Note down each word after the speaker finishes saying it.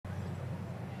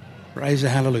Raise a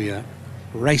hallelujah.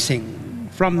 Racing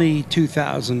from the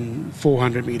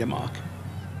 2,400 meter mark.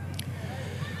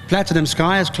 Platinum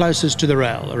Sky is closest to the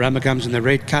rail. Aramagum's in the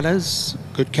red colours.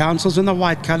 Good Council's in the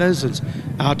white colours. It's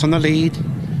out on the lead.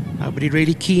 Nobody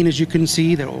really keen, as you can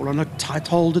see. They're all on a tight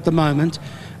hold at the moment.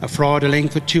 A Fraud a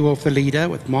length or 2 off the leader,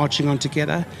 with marching on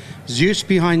together. Zeus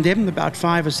behind them, about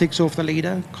 5 or 6 off the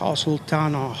leader.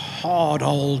 Castletown a hard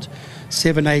hold,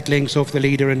 7, 8 lengths off the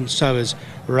leader, and so is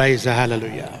Raise a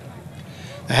Hallelujah.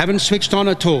 They haven't switched on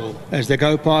at all as they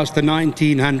go past the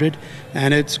 1900,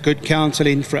 and it's Good Counsel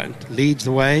in front. Leads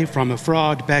the way from a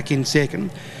Fraud back in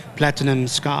second. Platinum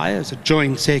Sky is a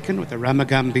joint second with a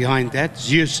Ramagum behind that.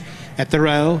 Zeus at the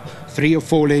rail, 3 or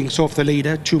 4 lengths off the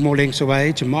leader, 2 more lengths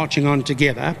away to Marching On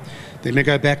Together. Then we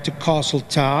go back to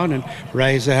Castletown and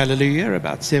Raise a Hallelujah,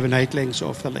 about 7, 8 lengths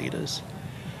off the leaders.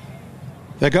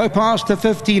 They go past the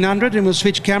 1500 and we'll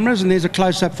switch cameras, and there's a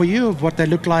close-up for you of what they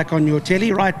look like on your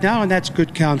telly right now, and that's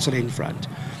Good Counsel in front.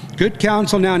 Good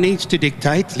Counsel now needs to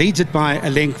dictate, leads it by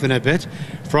a length and a bit,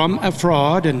 from a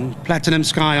Fraud and Platinum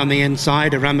Sky on the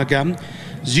inside, a Ramagum.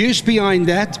 Zeus behind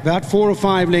that, about 4 or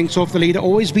 5 lengths off the leader,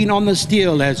 always been on the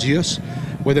steal as Zeus,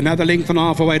 with another length and a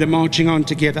half away to Marching On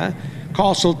Together.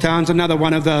 Castletown's another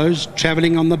one of those,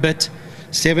 travelling on the bit,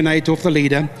 7, 8 off the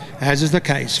leader, as is the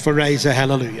case for Raise a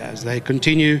Hallelujah, as they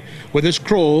continue with this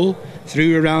crawl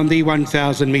through around the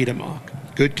 1,000 metre mark.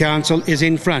 Good Counsel is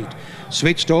in front,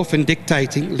 switched off and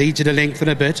dictating, leads it a length and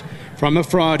a bit, from a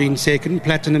Fraud in second.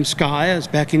 Platinum Sky is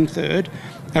back in third.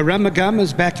 A Ramagum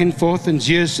is back in fourth, and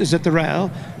Zeus is at the rail,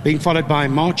 being followed by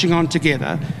Marching On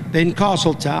Together. Then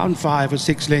Castletown, 5 or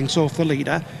 6 lengths off the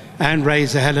leader, and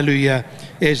Raise a Hallelujah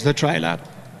is the trailer.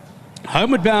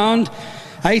 Homeward bound,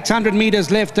 800 metres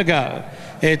left to go.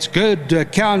 It's Good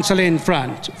Counsel in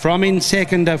front. From in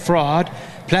second, a Fraud.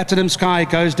 Platinum Sky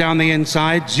goes down the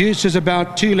inside. Zeus is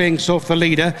about 2 lengths off the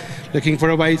leader, looking for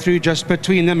a way through just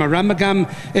between them. A Ramagum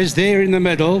is there in the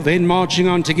middle, then Marching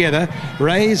On Together.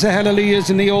 Raise a Hallelujah's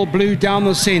in the all blue down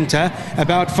the centre,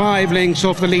 about 5 lengths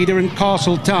off the leader, and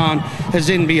Castletown is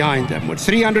in behind them. With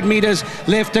 300 metres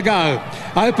left to go.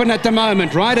 Open at the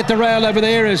moment, right at the rail over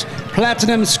there is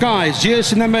Platinum Sky.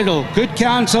 Zeus in the middle. Good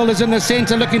Counsel is in the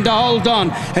centre, looking to hold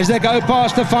on as they go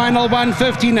past the final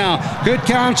 150 now. Good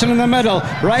Counsel in the middle.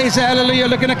 Raise a Hallelujah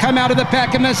looking to come out of the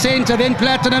pack in the centre, then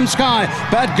Platinum Sky.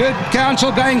 But Good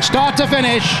Counsel going start to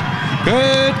finish.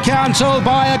 Good Counsel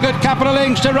by a good couple of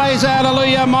lengths to Raise a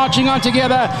Hallelujah, Marching On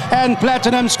Together, and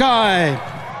Platinum Sky.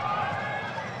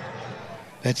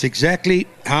 That's exactly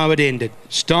how it ended.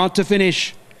 Start to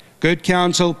finish. Good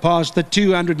Counsel past the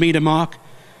 200 metre mark.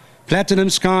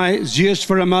 Platinum Sky, Zeus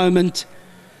for a moment.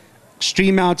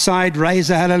 Extreme outside,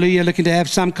 Raise a Hallelujah looking to have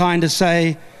some kind of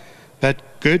say. But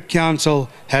Good Counsel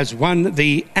has won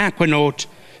the AQUANAUT,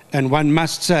 and one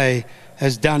must say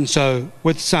has done so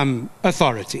with some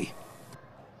authority.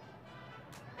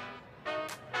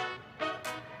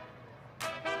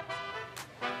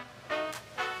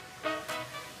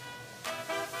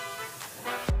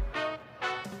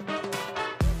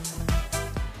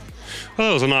 Well,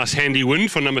 that was a nice handy win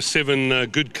for number 7,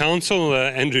 Good Counsel.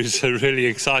 Andrew's really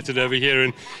excited over here,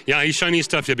 and yeah, he's showing his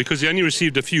stuff here because he only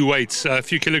received a few weights, a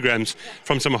few kilograms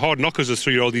from some hard knockers as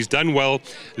 3-year-old. He's done well.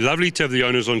 Lovely to have the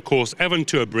owners on course. Avon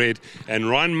to a bred, and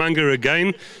Ryan Munger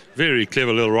again. Very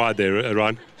clever little ride there,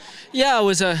 Ryan. Yeah, it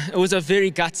was a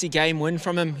very gutsy game win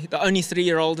from him. The only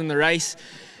 3-year-old in the race.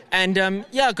 And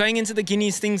yeah, going into the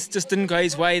Guineas, things just didn't go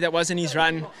his way. That wasn't his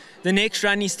run. The next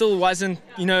run, he still wasn't,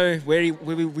 you know, where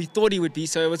we thought he would be.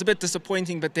 So it was a bit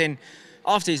disappointing. But then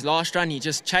after his last run, he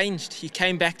just changed. He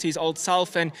came back to his old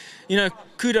self. And, you know,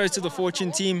 kudos to the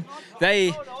Fortune team.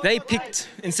 They picked,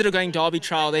 instead of going Derby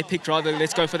trial, they picked rather,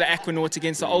 let's go for the AQUANAUT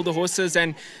against the older horses.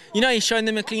 And, you know, he's shown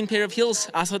them a clean pair of heels.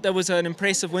 I thought that was an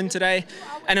impressive win today.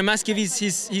 And I must give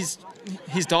his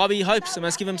Derby hopes. I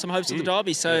must give him some hopes of the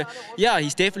Derby. So, yeah, he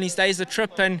definitely stays the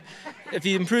trip. And if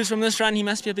he improves from this run, he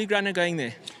must be a big runner going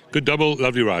there. Good double,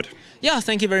 lovely ride. Yeah,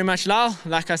 thank you very much, Lyle.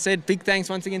 Like I said, big thanks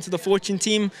once again to the Fortune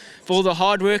team for all the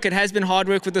hard work. It has been hard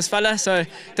work with this fella, so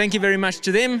thank you very much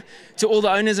to them. To all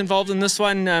the owners involved in this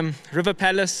one, River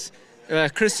Palace,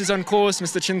 Chris is on course,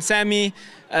 Mr. Chinsami,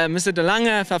 Mr.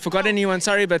 Delanga, if I forgot anyone,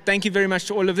 sorry, but thank you very much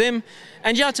to all of them.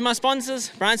 And yeah, to my sponsors,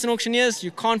 Bryanston Auctioneers,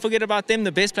 you can't forget about them,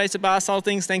 the best place to buy or sell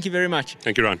things. Thank you very much.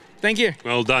 Thank you, Ryan. Thank you.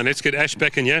 Well done. Let's get Ash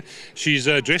back in here. She's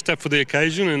dressed up for the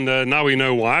occasion, and now we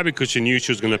know why, because she knew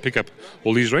she was going to pick up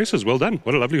all these races. Well done.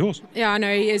 What a lovely horse. Yeah, I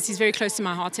know he is. He's very close to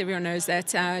my heart. Everyone knows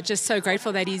that. Just so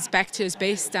grateful that he's back to his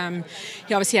best.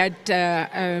 He obviously had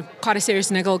quite a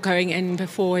serious niggle going in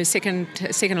before his second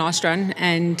last run,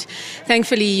 and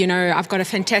thankfully, you know, I've got a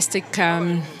fantastic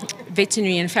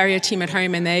veterinary and farrier team at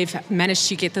home, and they've managed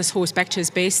to get this horse back to his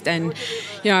best. And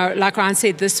like Ryan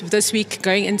said, this week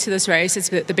going into this race, it's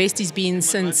the best he's been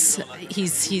since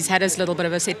he's had his little bit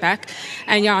of a setback.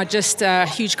 And just a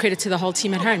huge credit to the whole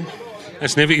team at home.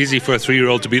 It's never easy for a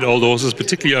 3-year-old to beat older horses,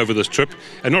 particularly over this trip,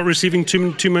 and not receiving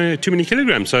too many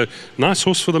kilograms. So nice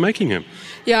horse for the making him.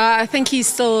 Yeah, I think he's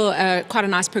still quite a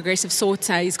nice progressive sort.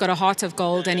 He's got a heart of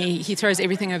gold, and he throws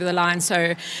everything over the line.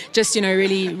 So just,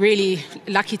 really, really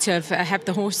lucky to have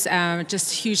the horse.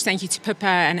 Just huge thank you to Pippa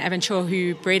and Aventure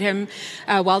who bred him.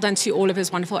 Well done to all of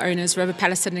his wonderful owners, River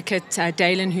Palace Syndicate,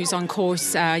 Dalen who's on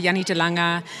course, Yanni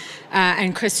DeLanga,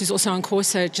 and Chris who's also on course.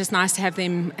 So just nice to have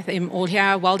them all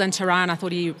here. Well done to Ryan. I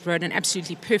thought he rode an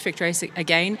absolutely perfect race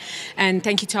again. And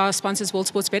thank you to our sponsors, World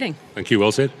Sports Betting. Thank you,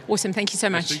 well said. Awesome, thank you so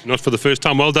much. Not for the first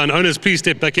time. Well done. Owners, please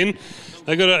step back in.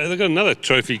 They've got another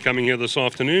trophy coming here this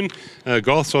afternoon.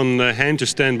 Garth's on hand to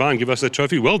stand by and give us that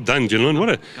trophy. Well done,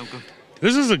 gentlemen.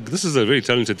 This is a very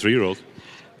talented 3-year-old.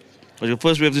 Well,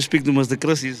 first we have to speak to Mr.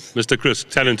 Chris. Mr. Chris,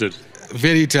 talented.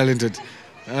 Very talented.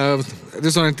 I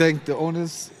just want to thank the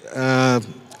owners,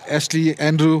 Ashley,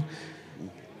 Andrew.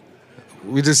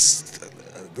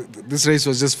 This race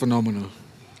was just phenomenal.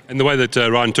 And the way that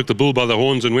Ryan took the bull by the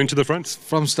horns and went to the front.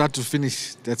 From start to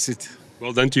finish, that's it.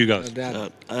 Well done to you guys.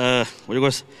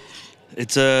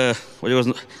 It's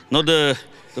not the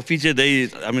feature day.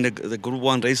 I mean the Group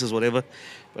 1 races, whatever.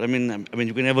 But I mean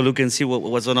you can have a look and see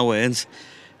what's on our hands.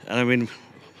 And I mean,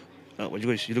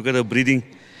 you look at the breeding.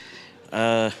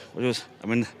 The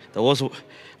horse,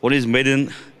 when he's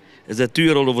maiden, is a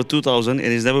 2-year-old over 2,000,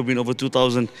 and he's never been over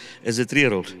 2,000 as a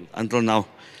 3-year-old until now.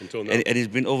 And he's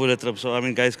been over the trip. So I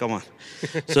mean, guys, come on.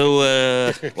 So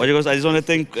I just want to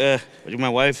thank my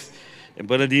wife and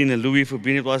Bernadine and Louis for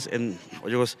being with us, and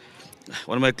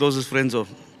one of my closest friends,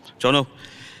 Jono,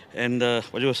 and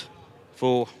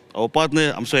for our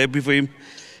partner. I'm so happy for him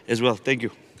as well. Thank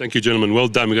you. Thank you, gentlemen. Well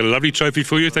done. We've got a lovely trophy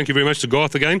for you. Thank you very much to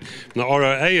Garth again from the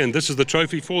ROA. And this is the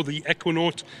trophy for the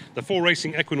AQUANAUT, the 4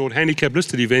 Racing AQUANAUT handicap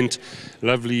listed event.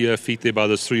 Lovely feat there by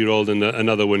this 3-year-old, and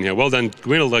another win here. Well done,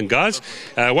 guys.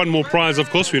 One more prize, of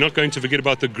course. We're not going to forget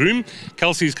about the groom.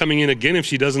 Kelsey's coming in again if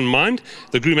she doesn't mind.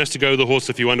 The groom has to go with the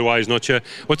horse if you wonder why he's not here.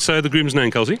 What's the groom's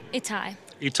name, Kelsey? Itai.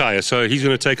 So he's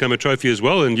going to take home a trophy as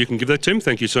well, and you can give that to him.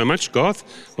 Thank you so much, Garth.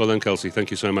 Well done, Kelsey. Thank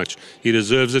you so much. He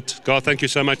deserves it. Garth, thank you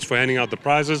so much for handing out the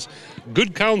prizes.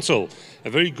 Good counsel.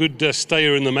 A very good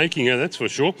stayer in the making, that's for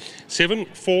sure. 7,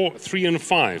 4, 3 and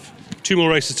 5. 2 more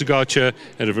races to go out here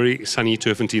at a very sunny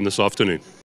Turffontein this afternoon.